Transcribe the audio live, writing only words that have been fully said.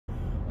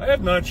I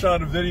have not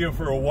shot a video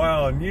for a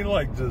while, and you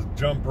like just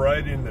jump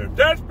right in there.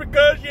 That's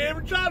because you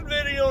haven't shot a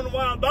video in a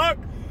while, Doc.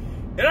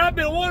 And I've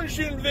been wanting to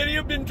shoot a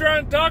video, been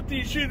trying to talk to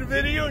you, shoot a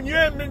video, and you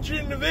haven't been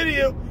shooting a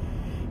video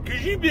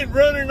because you've been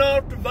running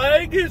off to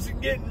Vegas and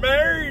getting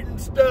married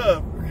and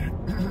stuff.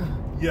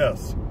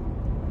 Yes.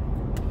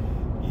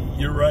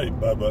 You're right,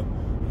 Bubba.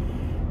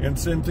 And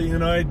Cynthia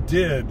and I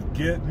did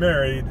get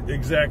married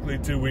exactly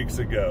 2 weeks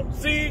ago.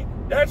 See,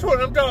 that's what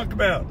I'm talking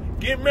about.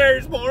 Getting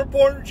married is more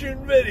important than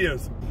shooting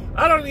videos.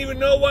 I don't even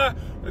know why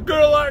a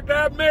girl like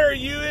that marry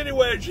you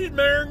anyway. She's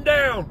marrying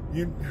down.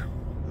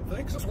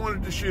 I just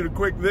wanted to shoot a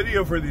quick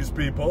video for these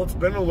people. It's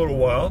been a little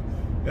while,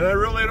 and I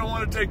really don't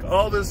want to take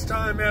all this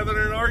time having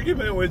an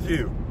argument with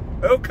you.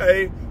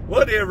 Okay,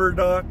 whatever,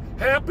 Doc.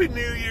 Happy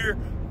New Year.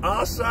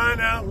 I'll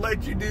sign out and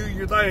let you do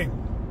your thing.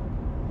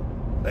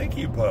 Thank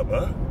you,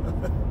 Bubba.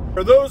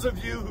 For those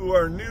of you who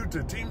are new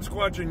to Team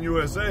Squatching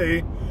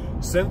USA,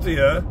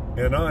 Cynthia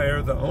and I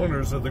are the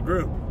owners of the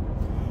group.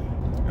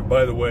 And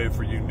by the way,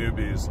 for you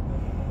newbies,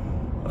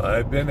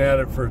 I've been at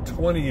it for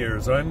 20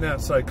 years. I'm that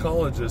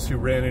psychologist who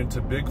ran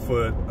into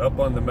Bigfoot up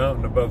on the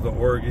mountain above the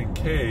Oregon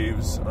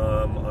caves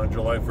on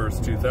July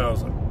 1st,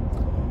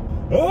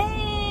 2000.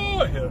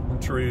 Oh, hitting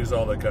trees,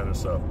 all that kind of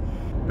stuff.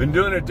 Been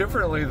doing it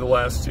differently the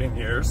last 10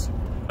 years.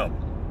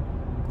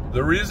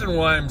 The reason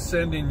why I'm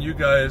sending you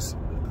guys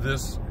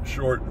this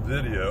short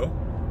video,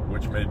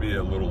 which may be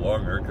a little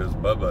longer because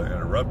Bubba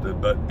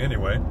interrupted, but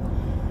anyway,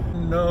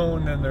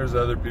 and then there's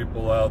other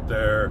people out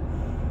there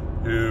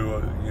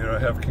who,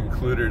 have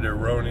concluded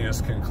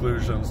erroneous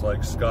conclusions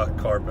like Scott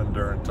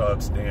Carpenter and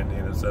Todd Standing,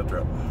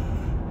 etc.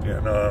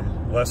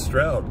 And Les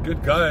Stroud,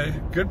 good guy,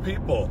 good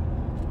people.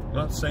 I'm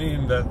not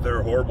saying that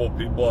they're horrible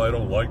people, I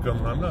don't like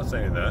them, I'm not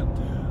saying that.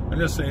 I'm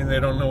just saying they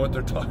don't know what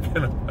they're talking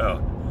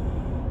about.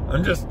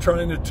 I'm just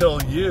trying to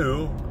tell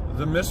you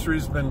the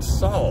mystery's been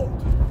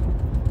solved.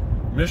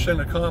 Mission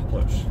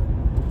accomplished.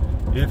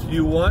 If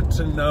you want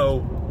to know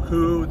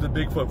who the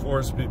Bigfoot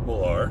Forest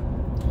people are,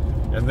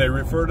 and they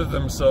refer to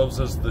themselves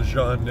as the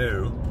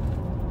Janu,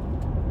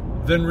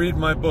 then read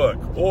my book.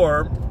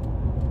 Or,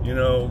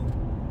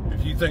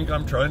 if you think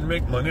I'm trying to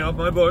make money off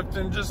my book,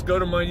 then just go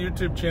to my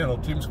YouTube channel,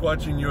 Team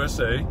Squatching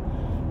USA,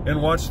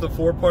 and watch the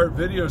 4-part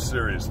video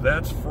series.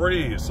 That's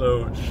free,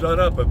 so shut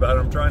up about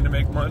I'm trying to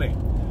make money.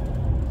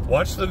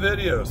 Watch the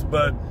videos,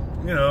 but,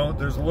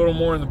 there's a little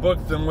more in the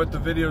book than what the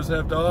videos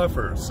have to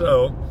offer.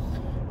 So,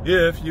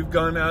 if you've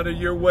gone out of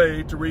your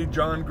way to read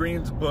John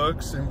Green's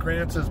books and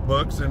Krantz's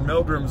books and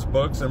Meldrum's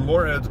books and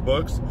Moorhead's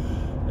books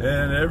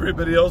and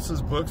everybody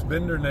else's books,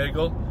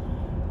 Bindernagel,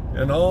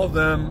 and all of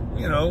them,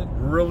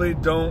 really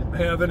don't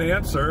have an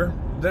answer,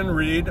 then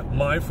read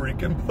my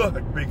freaking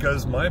book,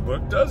 because my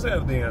book does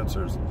have the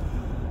answers.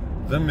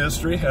 The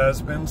mystery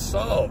has been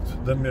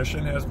solved. The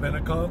mission has been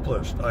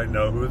accomplished. I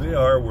know who they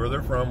are, where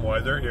they're from, why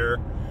they're here.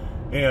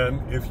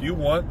 And if you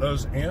want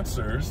those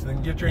answers,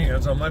 then get your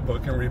hands on my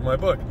book and read my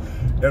book.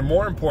 And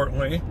more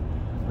importantly,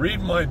 read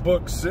my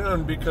book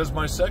soon, because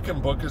my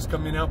second book is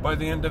coming out by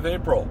the end of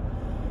April.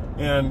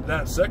 And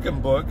that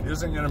second book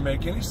isn't going to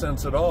make any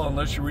sense at all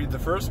unless you read the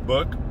first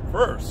book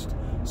first.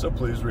 So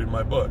please read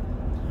my book.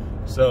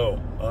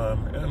 So,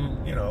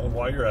 and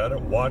while you're at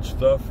it, watch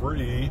the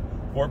free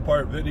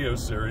 4-part video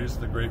series,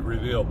 The Great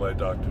Reveal by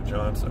Dr.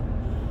 Johnson.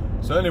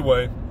 So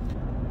anyway,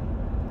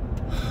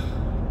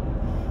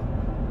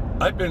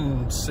 I've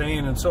been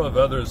saying, and so have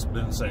others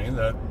been saying,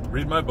 that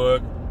read my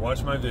book,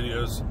 watch my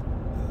videos,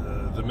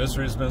 the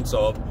mystery's been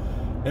solved,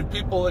 and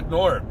people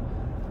ignore it.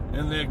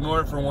 And they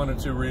ignore it for one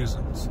of two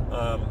reasons.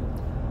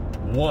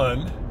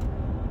 One,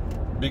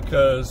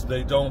 because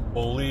they don't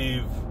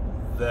believe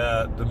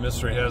that the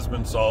mystery has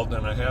been solved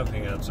and I have the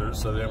answers,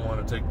 so they don't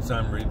want to take the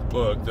time to read the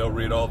book. They'll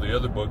read all the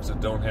other books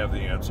that don't have the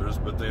answers,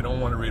 but they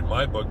don't want to read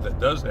my book that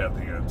does have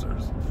the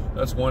answers.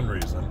 That's one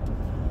reason.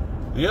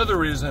 The other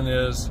reason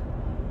is,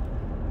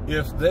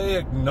 if they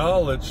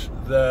acknowledge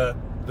that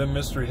the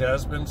mystery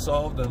has been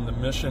solved and the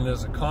mission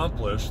is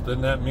accomplished, then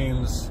that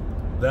means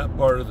that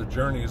part of the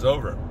journey is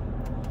over.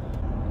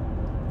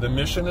 The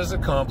mission is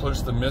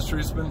accomplished, the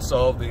mystery's been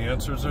solved, the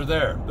answers are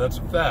there. That's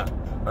a fact.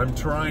 I'm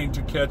trying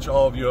to catch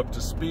all of you up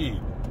to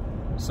speed.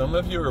 Some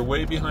of you are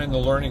way behind the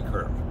learning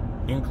curve,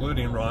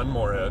 including Ron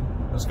Moorhead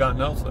and Scott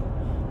Nelson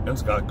and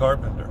Scott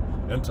Carpenter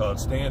and Todd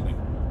Standing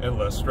and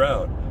Les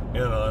Stroud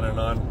and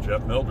on,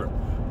 Jeff Meldrum.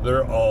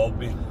 They're all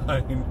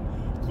behind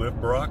Cliff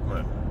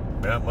Brockman,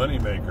 Matt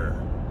Moneymaker.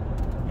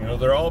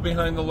 They're all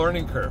behind the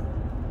learning curve.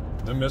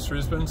 The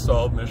mystery's been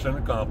solved, mission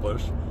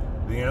accomplished.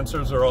 The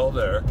answers are all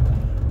there,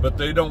 but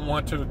they don't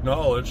want to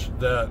acknowledge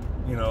that,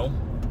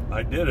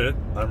 I did it,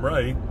 I'm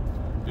right,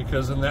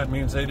 because then that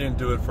means they didn't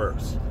do it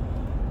first.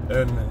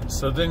 And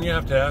so then you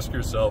have to ask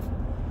yourself,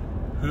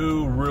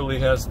 who really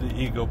has the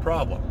ego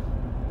problem?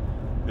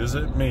 Is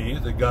it me,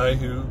 the guy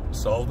who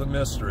solved the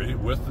mystery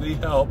with the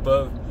help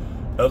of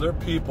other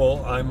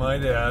people, I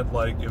might add,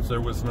 like if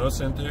there was no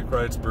Cynthia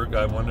Kreitzberg,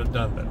 I wouldn't have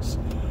done this.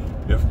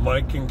 If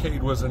Mike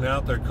Kincaid wasn't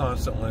out there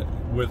constantly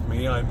with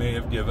me, I may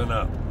have given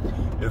up.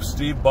 If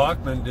Steve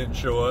Bachman didn't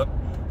show up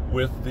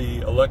with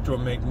the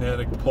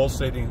electromagnetic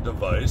pulsating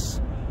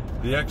device,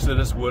 the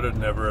Exodus would have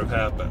never have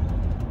happened.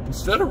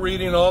 Instead of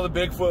reading all the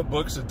Bigfoot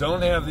books that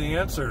don't have the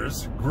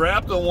answers,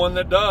 grab the one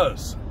that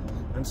does.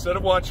 Instead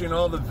of watching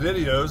all the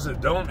videos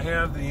that don't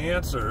have the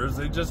answers,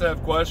 they just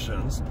have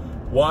questions,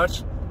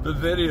 watch the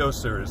video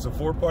series, the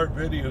 4-part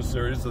video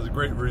series of The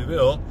Great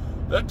Reveal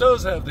that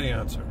does have the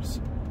answers.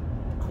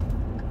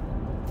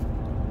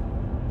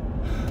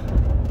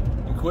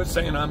 And quit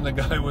saying I'm the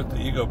guy with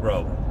the ego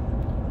problem,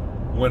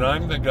 when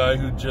I'm the guy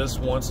who just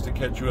wants to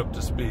catch you up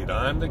to speed.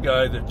 I'm the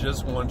guy that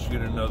just wants you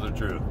to know the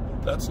truth.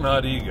 That's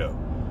not ego.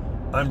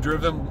 I'm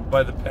driven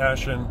by the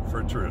passion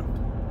for truth,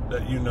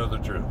 that you know the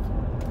truth,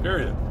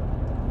 period.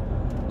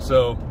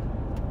 So,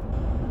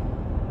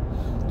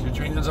 get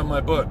your hands on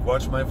my book,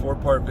 watch my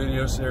 4-part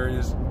video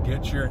series,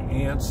 get your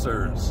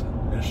answers.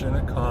 Mission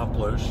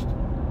accomplished,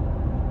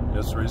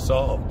 mystery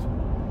solved.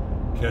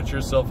 Catch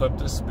yourself up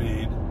to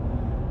speed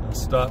and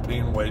stop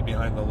being way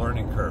behind the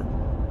learning curve.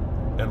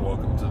 And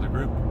welcome to the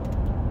group,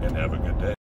 and have a good day.